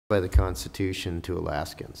by the Constitution to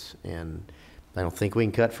Alaskans. And I don't think we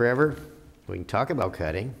can cut forever. We can talk about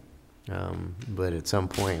cutting, but at some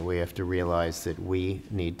point we have to realize that we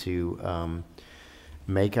need to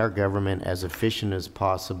make our government as efficient as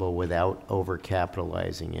possible without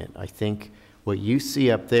overcapitalizing it. I think what you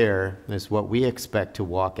see up there is what we expect to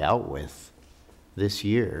walk out with this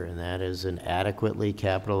year, and that is an adequately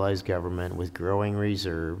capitalized government with growing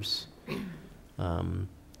reserves.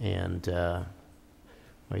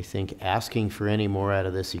 I think asking for any more out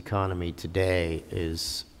of this economy today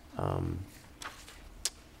is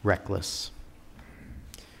reckless.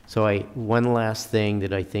 So one last thing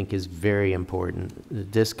that I think is very important.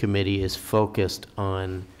 This committee is focused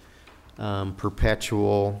on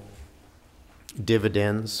perpetual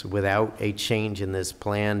dividends. Without a change in this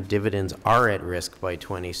plan, dividends are at risk by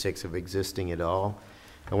 26 of existing at all.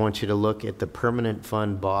 I want you to look at the permanent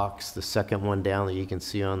fund box, the second one down that you can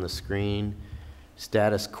see on the screen.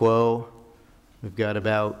 Status quo, we've got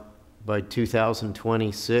about, by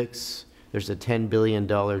 2026, there's a $10 billion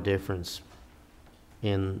difference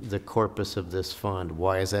in the corpus of this fund.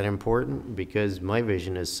 Why is that important? Because my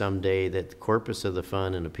vision is someday that the corpus of the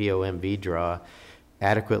fund and a POMV draw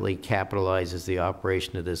adequately capitalizes the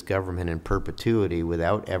operation of this government in perpetuity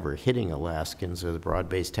without ever hitting Alaskans with a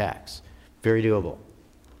broad-based tax. Very doable.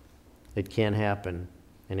 It can happen,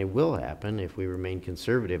 and it will happen if we remain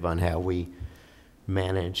conservative on how we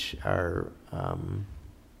manage our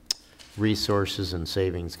resources and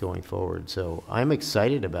savings going forward. So I'm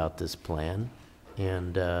excited about this plan,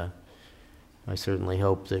 and I certainly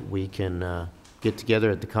hope that we can get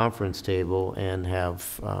together at the conference table and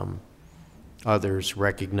have others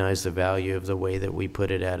recognize the value of the way that we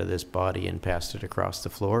put it out of this body and passed it across the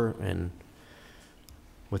floor. And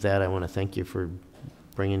with that, I want to thank you for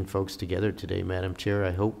bringing folks together today, Madam Chair.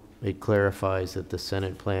 I hope it clarifies that the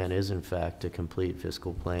Senate plan is in fact a complete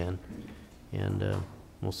fiscal plan, and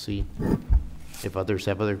we'll see if others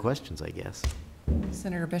have other questions, I guess.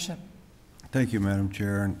 Senator Bishop. Thank you, Madam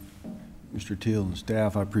Chair, and Mr. Teal and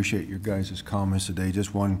staff. I appreciate your guys' comments today.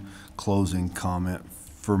 Just one closing comment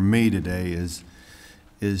for me today is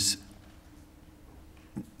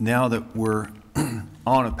now that we're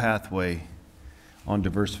on a pathway on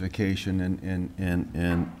diversification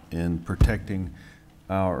and protecting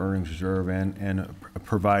our earnings reserve and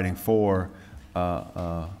providing for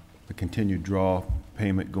a continued draw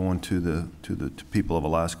payment going to the people of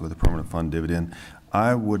Alaska with a permanent fund dividend,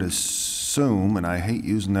 I would assume, and I hate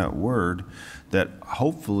using that word, that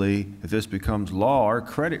hopefully if this becomes law, our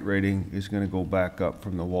credit rating is going to go back up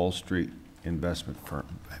from the Wall Street investment firm,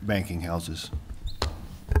 banking houses.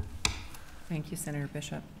 Thank you, Senator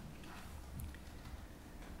Bishop.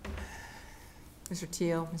 Mr.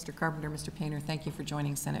 Teal, Mr. Carpenter, Mr. Painter, thank you for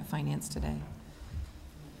joining Senate Finance today.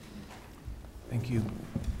 Thank you.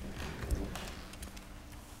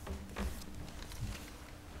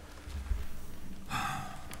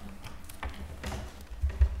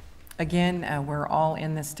 Again, we're all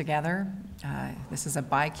in this together. This is a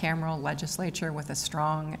bicameral legislature with a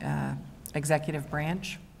strong executive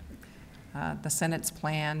branch. The Senate's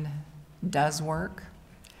plan does work.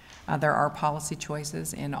 There are policy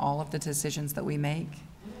choices in all of the decisions that we make,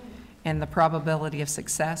 and the probability of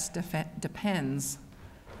success depends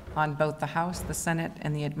on both the House, the Senate,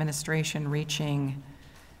 and the administration reaching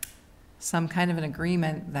some kind of an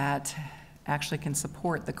agreement that actually can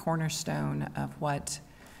support the cornerstone of what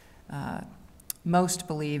most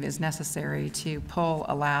believe is necessary to pull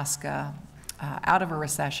Alaska out of a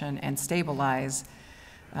recession and stabilize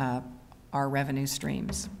our revenue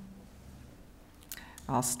streams.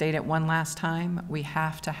 I'll state it one last time. We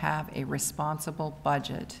have to have a responsible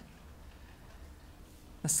budget.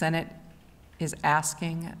 The Senate is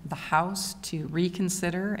asking the House to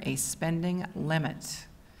reconsider a spending limit.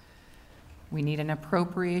 We need an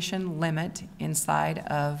appropriation limit inside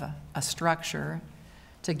of a structure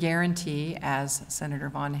to guarantee, as Senator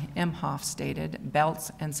von Imhoff stated,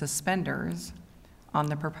 belts and suspenders on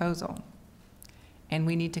the proposal. And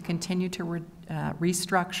we need to continue to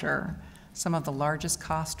restructure some of the largest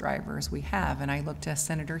cost drivers we have, and I look to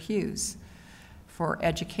Senator Hughes for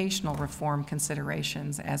educational reform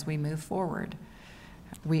considerations as we move forward.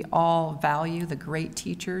 We all value the great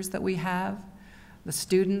teachers that we have, the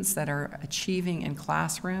students that are achieving in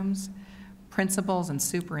classrooms, principals and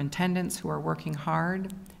superintendents who are working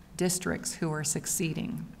hard, districts who are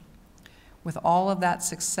succeeding. With all of that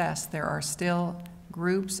success, there are still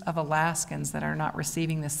groups of Alaskans that are not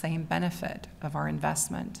receiving the same benefit of our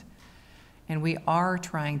investment. And we are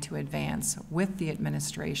trying to advance with the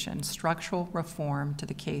administration structural reform to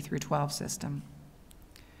the K-12 system.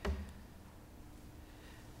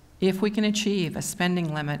 If we can achieve a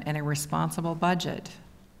spending limit and a responsible budget,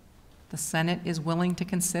 the Senate is willing to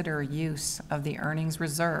consider use of the earnings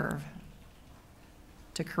reserve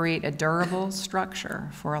to create a durable structure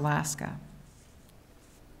for Alaska.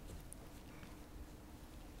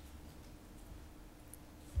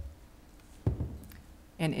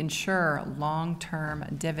 And ensure long-term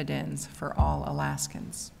dividends for all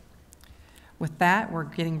Alaskans. With that, we're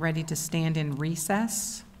getting ready to stand in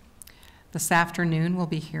recess. This afternoon, we'll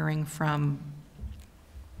be hearing from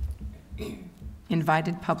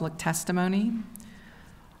invited public testimony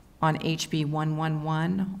on HB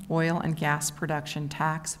 111, oil and gas production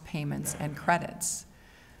tax payments and credits.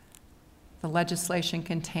 The legislation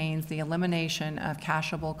contains the elimination of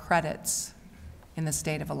cashable credits in the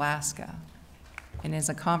state of Alaska, and is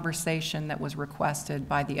a conversation that was requested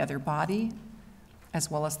by the other body as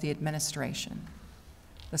well as the administration.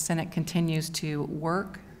 The Senate continues to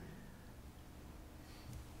work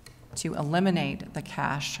to eliminate the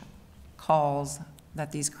cash calls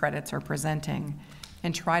that these credits are presenting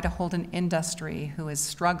and try to hold an industry who is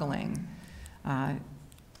struggling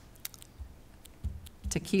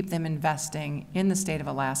to keep them investing in the state of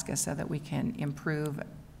Alaska so that we can improve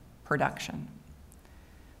production.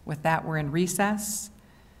 With that, we're in recess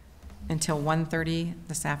until 1:30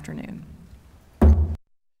 this afternoon.